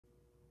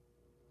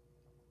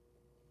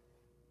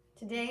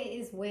Today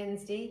is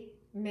Wednesday,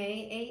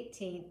 May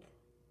 18th,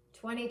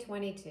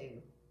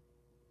 2022.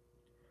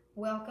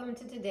 Welcome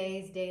to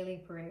today's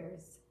daily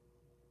prayers.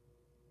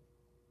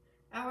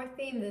 Our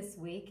theme this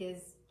week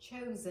is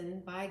Chosen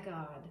by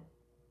God.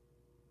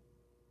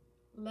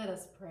 Let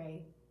us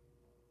pray.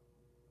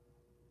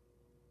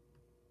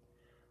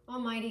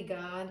 Almighty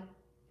God,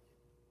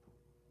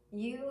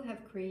 you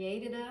have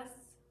created us,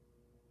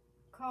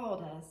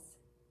 called us,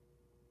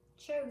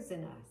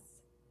 chosen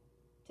us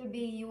to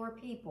be your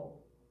people.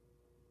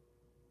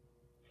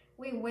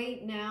 We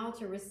wait now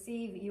to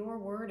receive your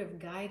word of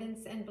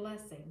guidance and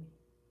blessing.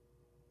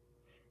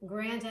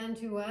 Grant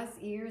unto us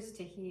ears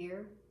to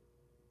hear,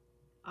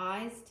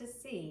 eyes to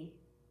see,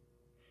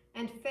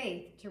 and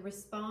faith to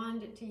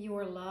respond to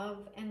your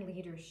love and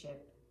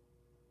leadership.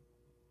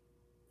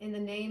 In the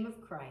name of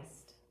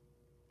Christ,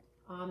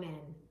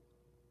 Amen.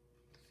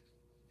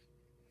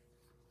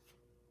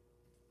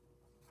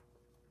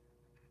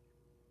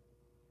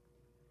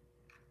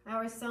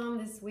 Our psalm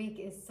this week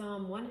is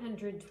Psalm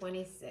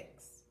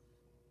 126.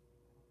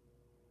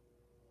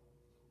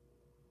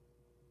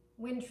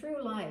 When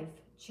true life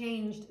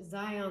changed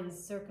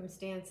Zion's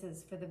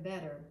circumstances for the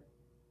better,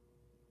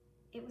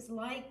 it was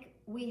like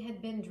we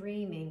had been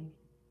dreaming.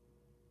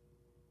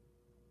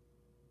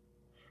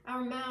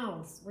 Our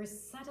mouths were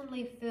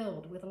suddenly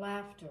filled with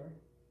laughter.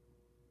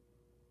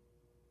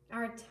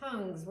 Our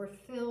tongues were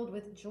filled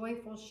with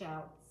joyful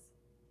shouts.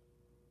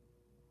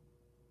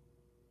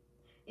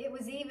 It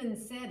was even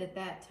said at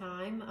that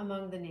time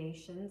among the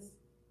nations,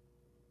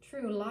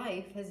 true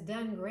life has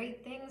done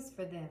great things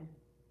for them.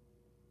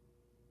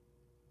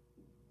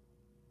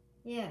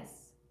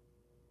 Yes,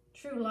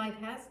 true life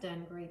has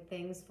done great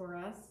things for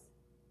us,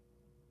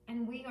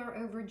 and we are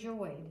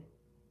overjoyed.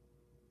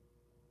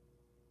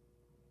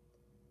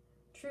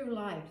 True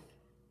life,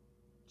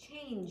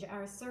 change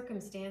our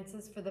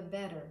circumstances for the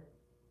better,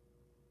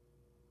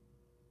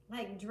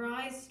 like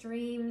dry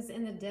streams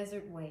in the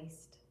desert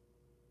waste.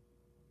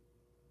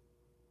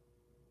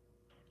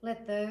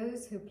 Let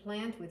those who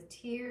plant with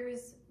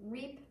tears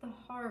reap the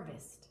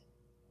harvest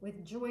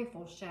with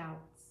joyful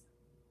shouts.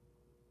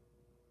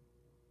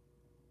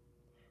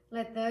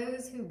 Let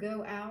those who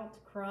go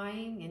out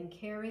crying and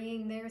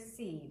carrying their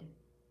seed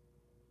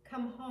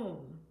come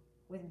home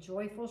with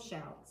joyful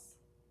shouts,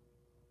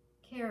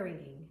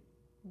 carrying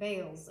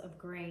bales of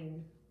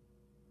grain.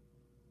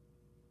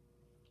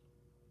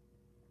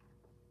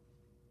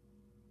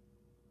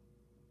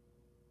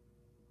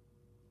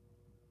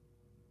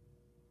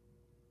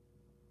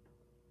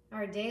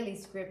 Our daily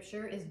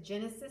scripture is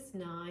Genesis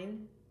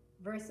 9,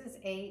 verses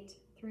 8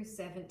 through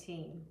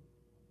 17.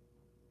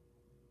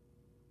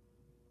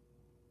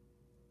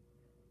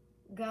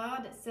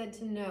 God said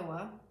to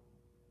Noah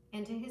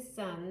and to his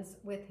sons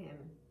with him,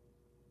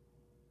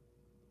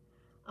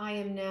 I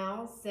am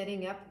now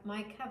setting up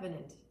my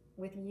covenant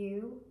with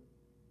you,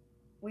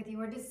 with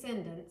your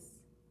descendants,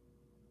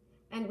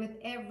 and with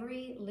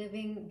every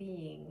living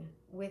being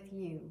with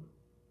you,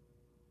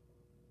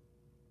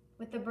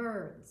 with the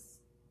birds,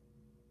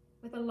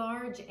 with the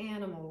large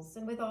animals,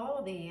 and with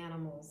all the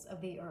animals of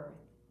the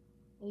earth,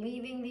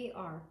 leaving the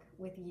ark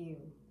with you.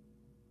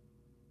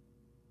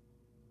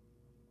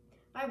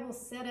 I will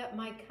set up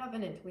my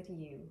covenant with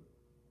you,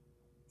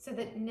 so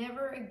that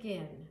never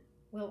again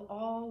will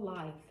all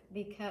life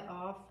be cut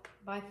off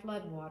by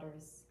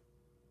floodwaters.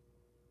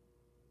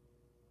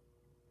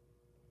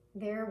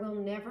 There will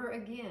never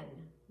again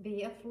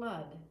be a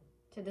flood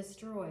to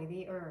destroy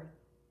the earth.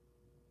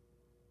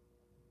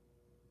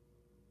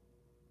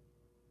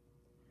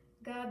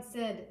 God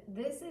said,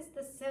 this is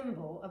the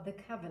symbol of the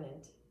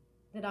covenant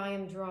that I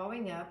am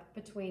drawing up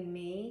between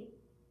me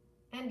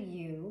and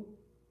you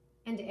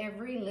and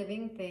every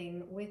living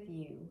thing with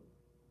you,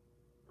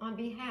 on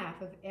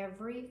behalf of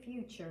every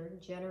future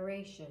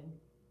generation.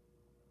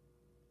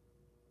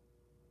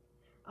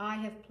 I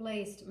have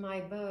placed my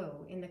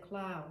bow in the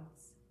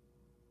clouds.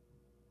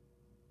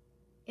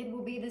 It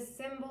will be the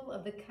symbol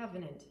of the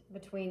covenant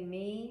between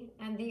me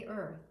and the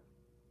earth.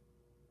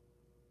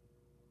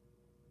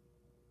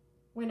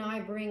 When I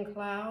bring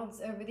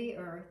clouds over the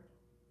earth,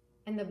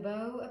 and the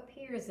bow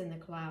appears in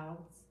the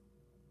clouds,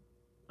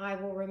 I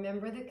will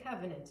remember the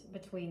covenant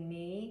between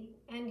me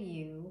and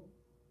you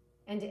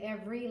and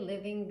every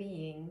living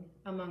being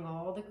among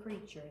all the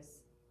creatures.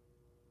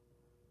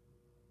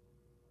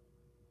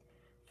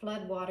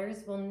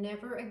 Floodwaters will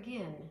never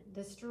again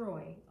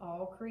destroy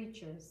all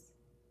creatures.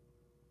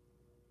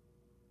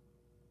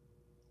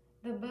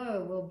 The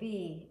bow will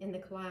be in the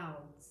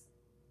clouds,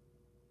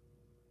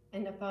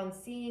 and upon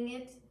seeing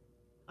it,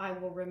 I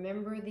will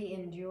remember the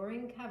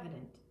enduring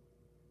covenant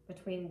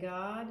between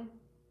God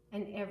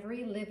and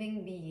every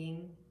living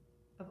being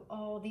of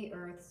all the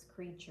earth's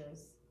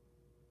creatures.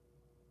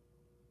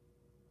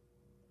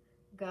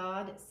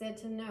 God said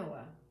to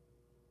Noah,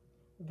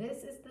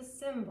 this is the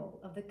symbol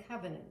of the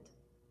covenant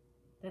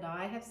that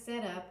I have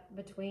set up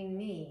between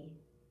me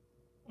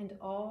and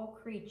all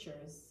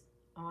creatures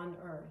on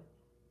earth.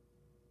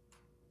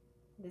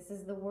 This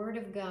is the word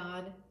of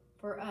God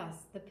for us,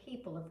 the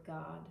people of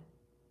God.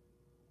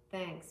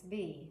 Thanks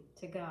be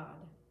to God.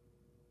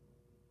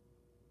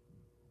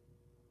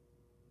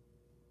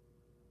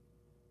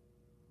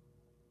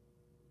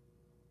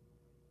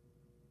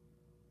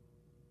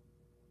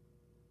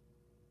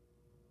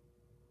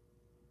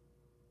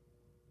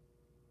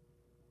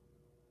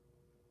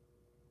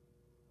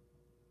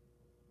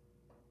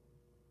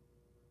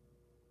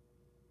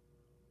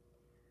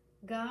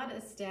 God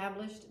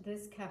established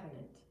this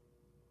covenant,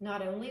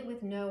 not only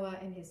with Noah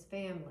and his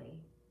family,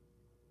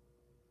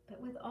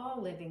 but with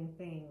all living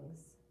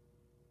things.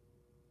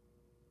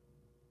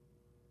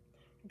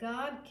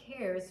 God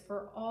cares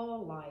for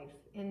all life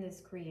in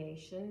this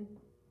creation,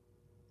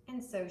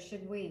 and so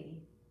should we.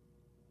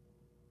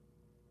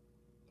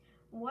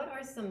 What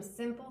are some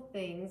simple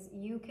things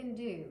you can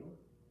do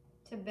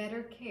to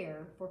better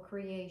care for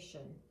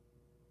creation?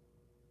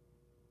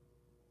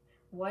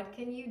 What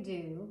can you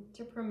do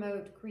to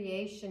promote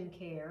creation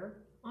care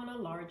on a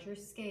larger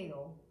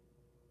scale?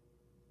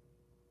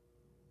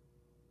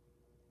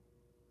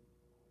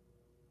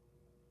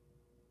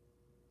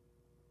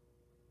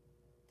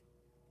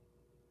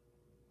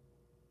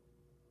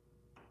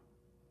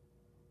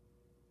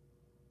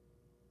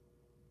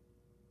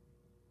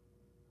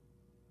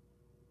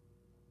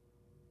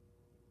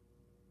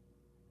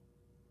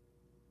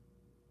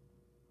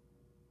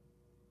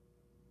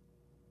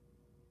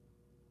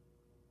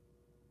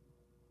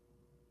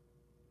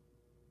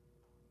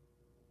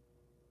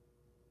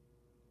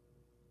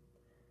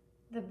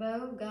 The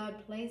bow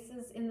God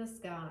places in the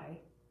sky,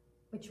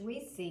 which we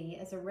see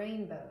as a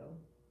rainbow,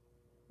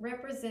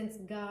 represents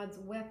God's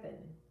weapon,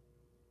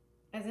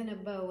 as in a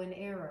bow and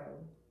arrow.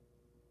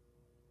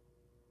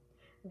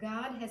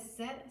 God has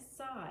set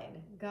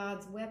aside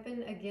God's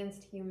weapon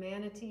against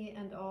humanity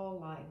and all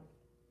life.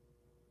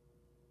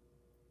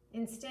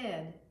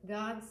 Instead,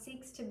 God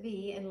seeks to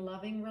be in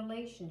loving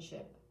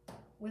relationship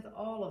with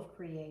all of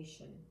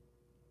creation.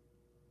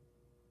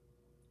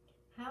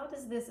 How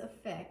does this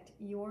affect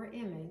your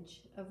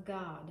image of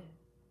God?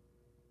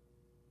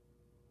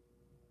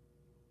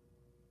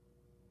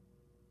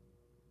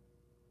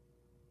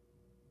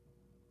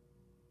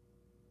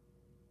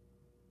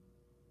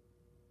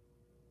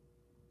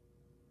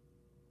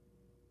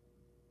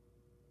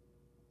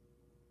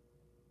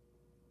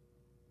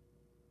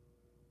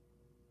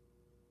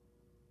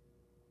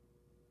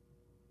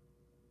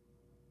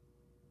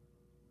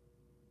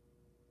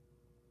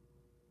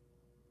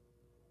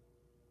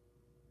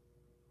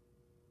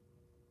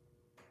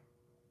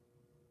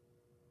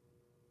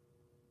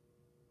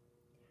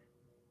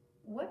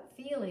 What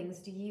feelings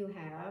do you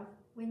have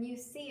when you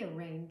see a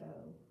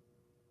rainbow?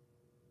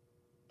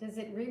 Does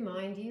it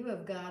remind you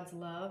of God's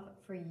love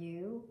for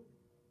you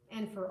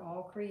and for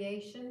all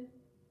creation?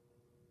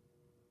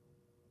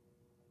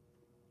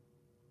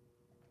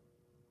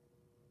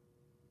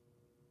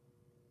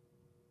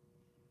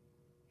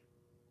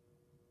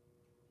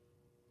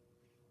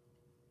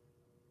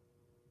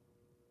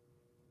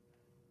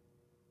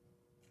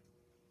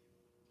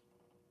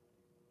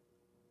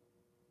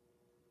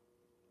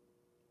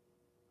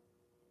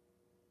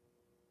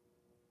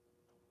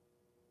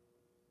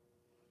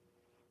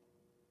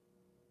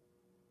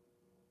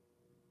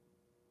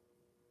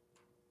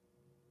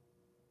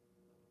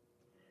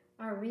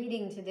 Our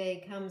reading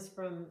today comes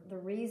from The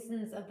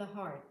Reasons of the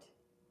Heart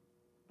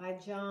by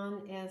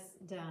John S.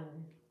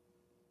 Donne.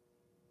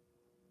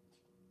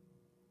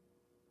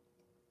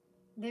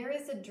 There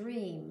is a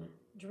dream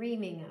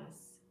dreaming us,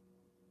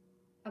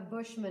 a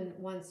bushman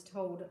once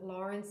told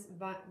Lawrence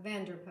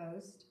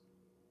Vanderpost.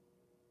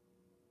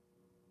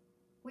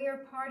 We are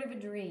part of a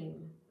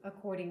dream,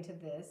 according to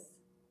this,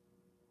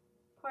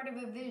 part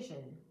of a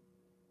vision.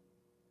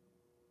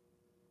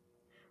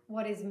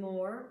 What is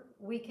more,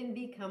 we can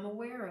become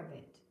aware of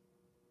it.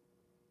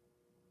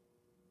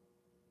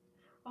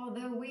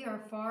 Although we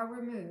are far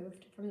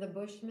removed from the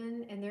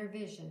Bushmen and their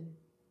vision,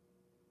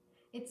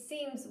 it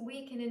seems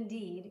we can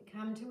indeed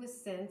come to a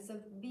sense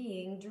of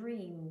being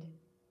dreamed,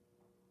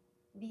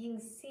 being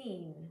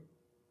seen,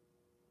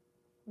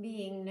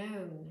 being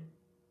known.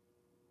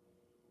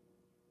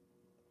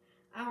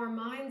 Our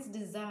mind's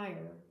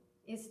desire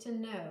is to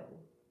know,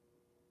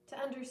 to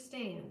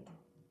understand.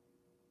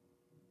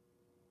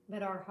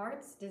 But our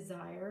heart's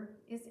desire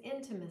is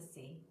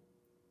intimacy,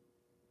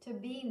 to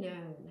be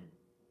known,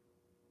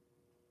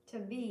 to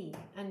be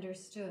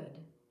understood.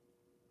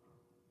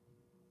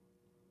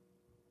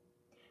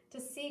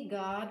 To see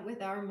God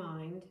with our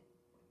mind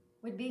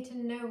would be to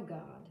know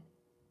God,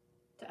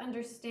 to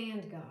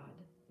understand God.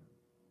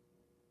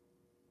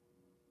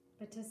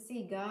 But to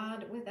see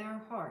God with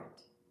our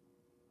heart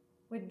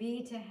would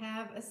be to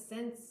have a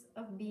sense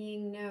of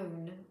being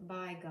known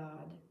by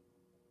God,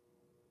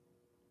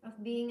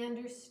 of being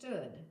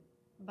understood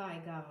by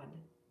God.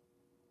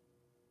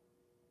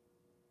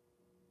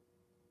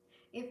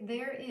 If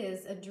there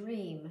is a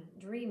dream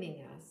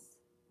dreaming us,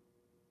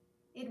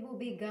 it will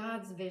be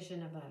God's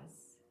vision of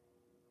us.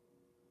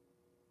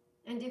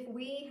 And if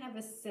we have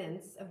a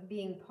sense of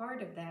being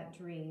part of that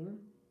dream,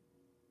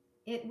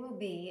 it will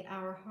be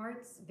our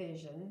heart's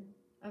vision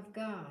of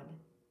God.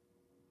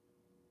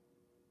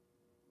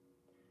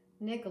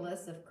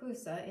 Nicholas of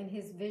Cusa, in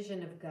his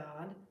vision of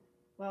God,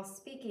 while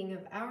speaking of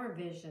our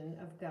vision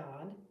of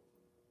God,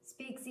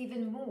 speaks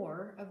even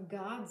more of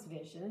God's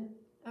vision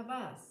of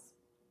us.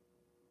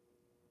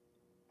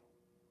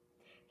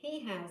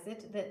 He has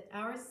it that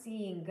our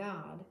seeing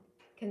God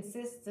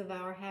consists of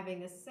our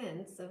having a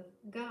sense of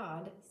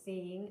God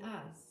seeing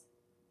us.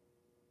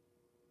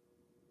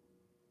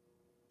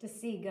 To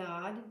see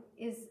God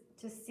is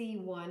to see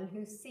one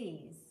who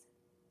sees.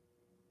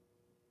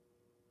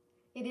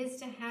 It is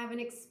to have an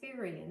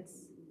experience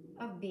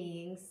of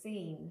being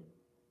seen.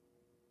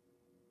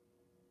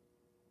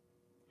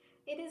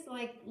 It is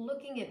like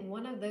looking at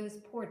one of those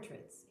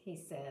portraits, he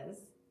says,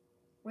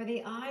 where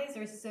the eyes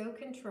are so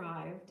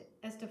contrived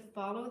as to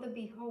follow the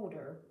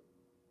beholder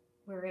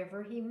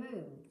wherever he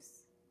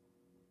moves.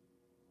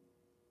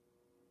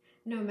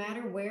 No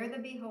matter where the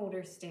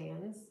beholder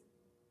stands,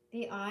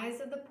 the eyes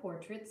of the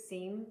portrait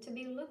seem to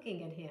be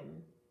looking at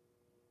him.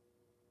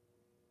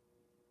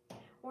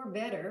 Or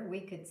better,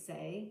 we could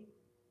say,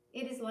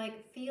 it is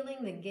like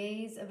feeling the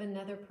gaze of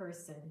another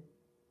person.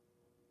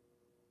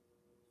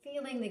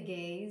 Feeling the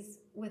gaze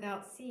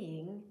without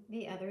seeing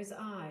the other's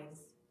eyes.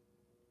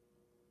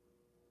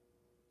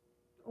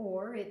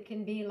 Or it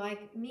can be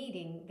like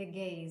meeting the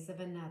gaze of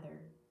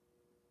another.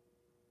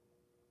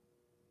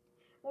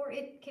 Or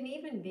it can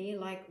even be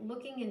like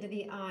looking into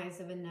the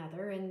eyes of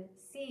another and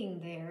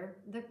seeing there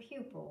the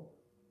pupil,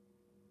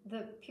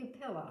 the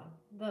pupilla,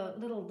 the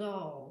little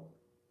doll,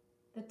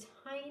 the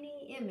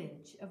tiny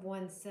image of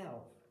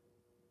oneself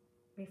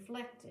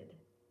reflected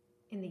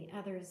in the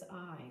other's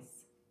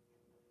eyes.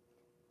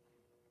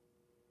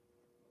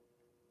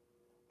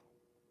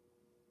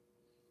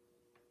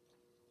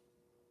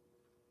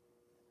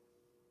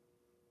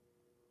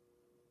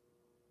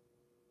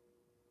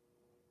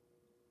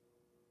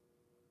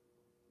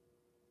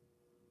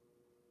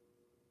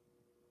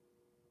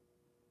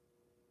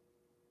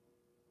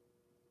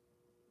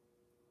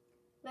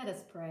 Let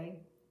us pray.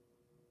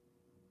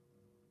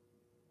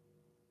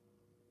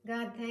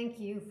 God, thank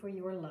you for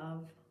your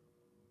love.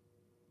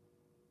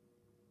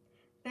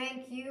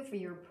 Thank you for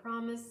your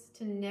promise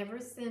to never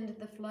send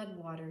the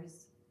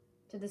floodwaters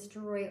to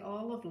destroy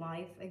all of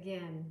life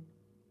again.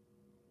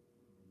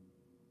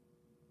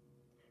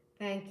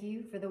 Thank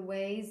you for the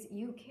ways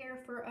you care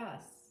for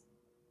us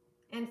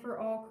and for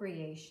all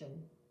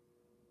creation.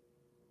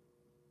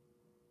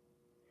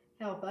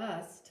 Help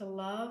us to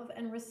love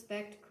and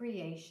respect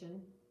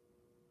creation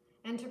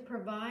and to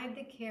provide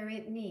the care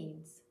it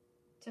needs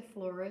to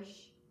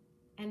flourish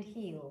and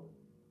heal.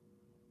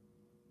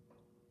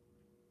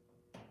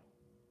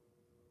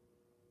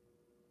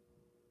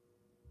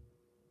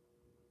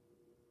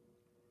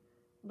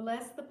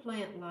 Bless the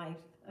plant life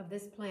of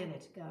this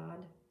planet,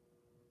 God.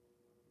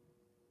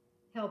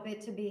 Help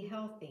it to be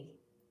healthy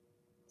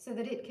so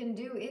that it can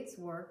do its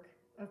work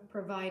of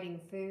providing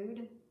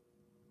food,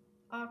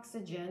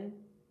 oxygen,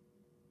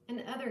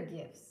 and other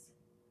gifts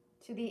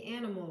to the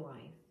animal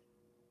life,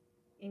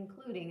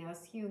 including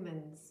us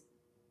humans.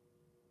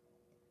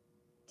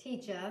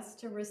 Teach us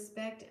to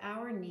respect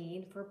our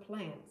need for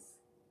plants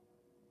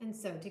and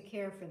so to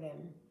care for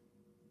them.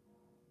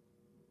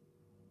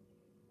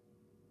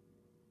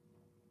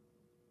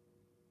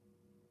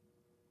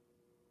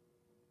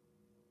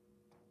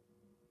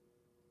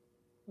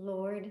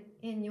 Lord,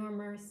 in your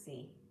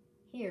mercy,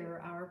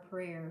 hear our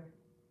prayer.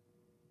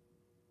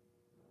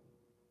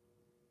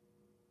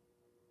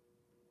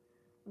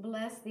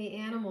 Bless the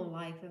animal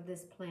life of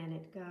this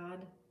planet,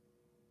 God.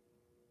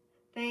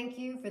 Thank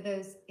you for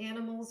those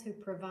animals who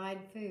provide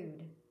food,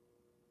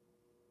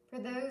 for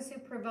those who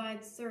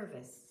provide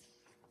service,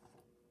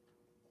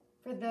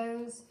 for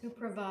those who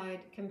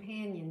provide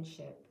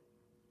companionship,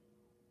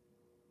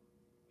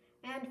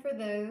 and for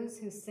those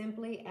who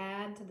simply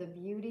add to the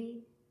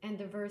beauty and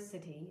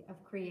diversity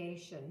of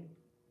creation.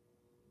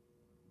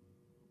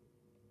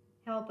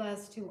 Help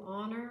us to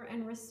honor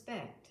and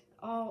respect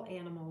all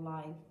animal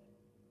life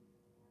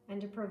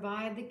and to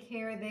provide the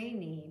care they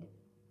need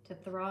to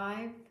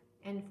thrive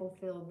and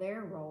fulfill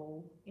their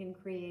role in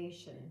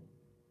creation.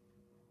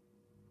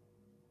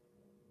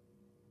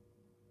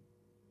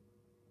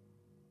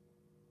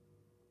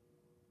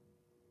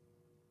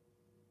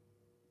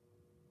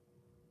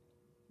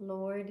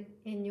 Lord,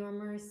 in your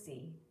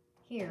mercy,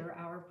 hear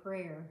our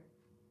prayer.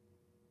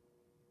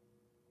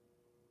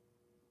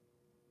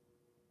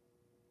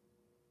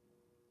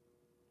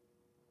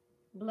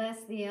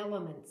 Bless the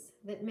elements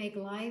that make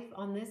life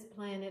on this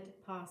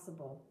planet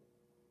possible.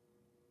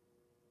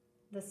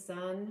 The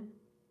sun,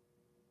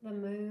 the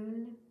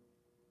moon,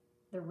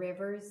 the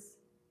rivers,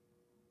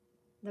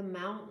 the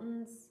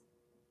mountains,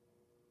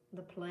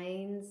 the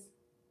plains,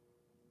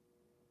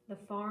 the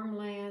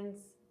farmlands,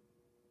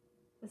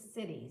 the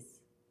cities,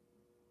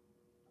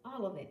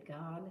 all of it,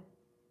 God.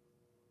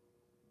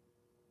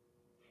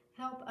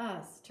 Help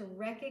us to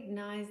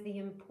recognize the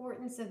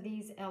importance of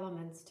these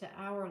elements to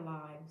our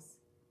lives,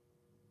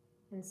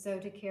 and so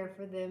to care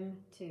for them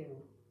too.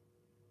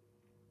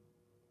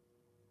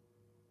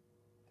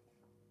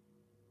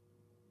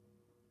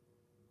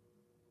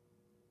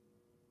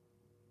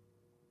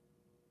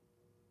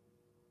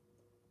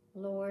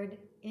 Lord,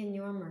 in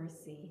your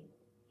mercy,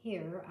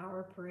 hear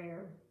our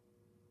prayer.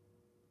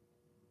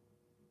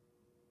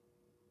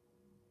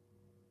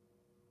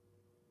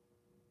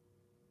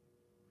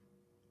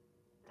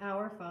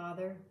 Our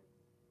Father,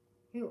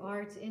 who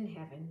art in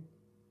heaven,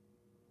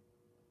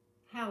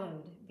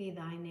 hallowed be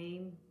thy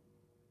name.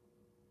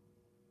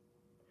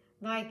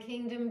 Thy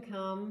kingdom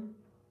come,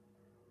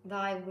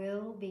 thy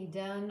will be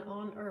done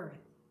on earth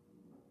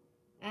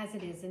as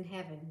it is in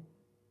heaven.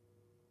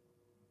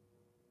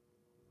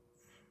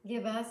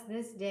 Give us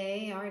this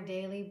day our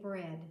daily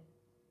bread,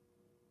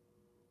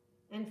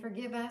 and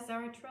forgive us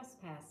our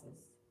trespasses,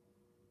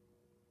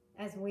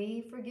 as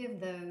we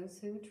forgive those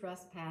who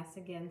trespass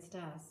against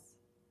us.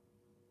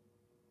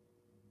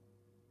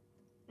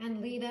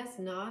 And lead us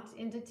not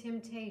into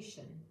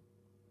temptation,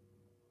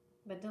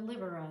 but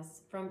deliver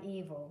us from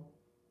evil.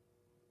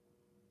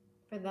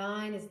 For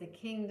thine is the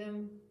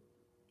kingdom,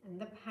 and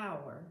the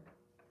power,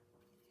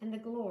 and the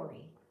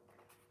glory,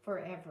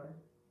 forever.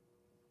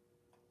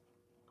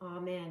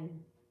 Amen.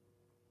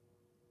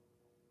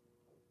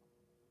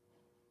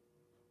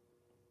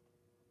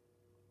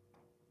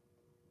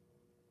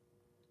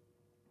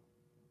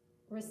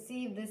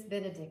 Receive this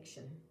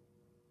benediction.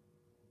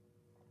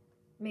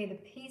 May the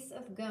peace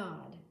of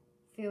God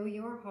fill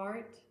your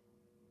heart,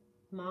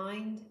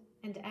 mind,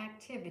 and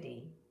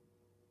activity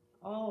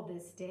all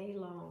this day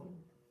long.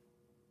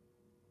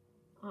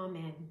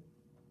 Amen.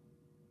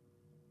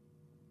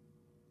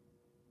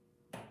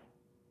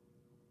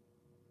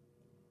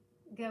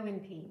 Go in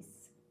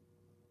peace.